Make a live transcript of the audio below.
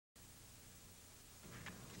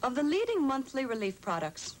Of the leading monthly relief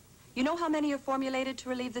products, you know how many are formulated to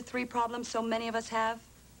relieve the 3 problems so many of us have?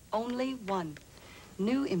 Only one.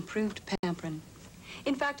 New improved Pamprin.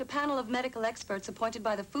 In fact, a panel of medical experts appointed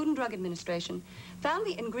by the Food and Drug Administration found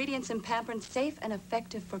the ingredients in Pamprin safe and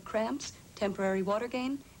effective for cramps, temporary water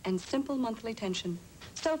gain, and simple monthly tension.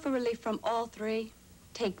 So for relief from all 3,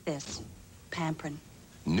 take this, Pamprin.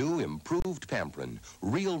 New improved Pamprin.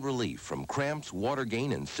 Real relief from cramps, water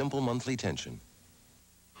gain, and simple monthly tension.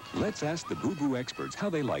 Let's ask the Boo Boo experts how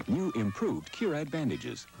they like new improved Curad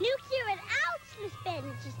bandages. New Curad ouchless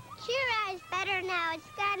bandages. Curad is better now. It's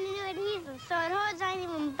got a new adhesive, so it holds on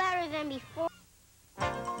even better than before.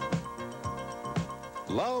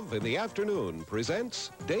 Love in the Afternoon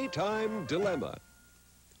presents Daytime Dilemma.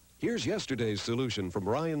 Here's yesterday's solution from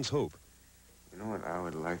Ryan's Hope. You know what I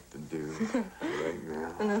would like to do right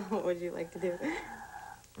now? No, what would you like to do?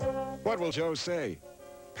 What will Joe say?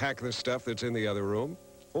 Pack the stuff that's in the other room?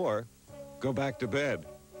 Or go back to bed?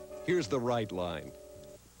 Here's the right line.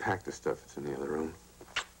 Pack the stuff that's in the other room.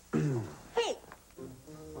 Hey!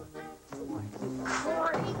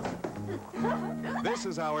 This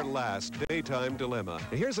is our last Daytime Dilemma.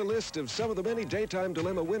 Here's a list of some of the many Daytime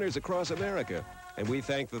Dilemma winners across America. And we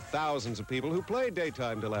thank the thousands of people who played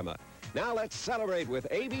Daytime Dilemma. Now let's celebrate with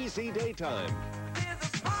ABC Daytime.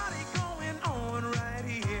 There's a party going on right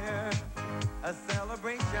here.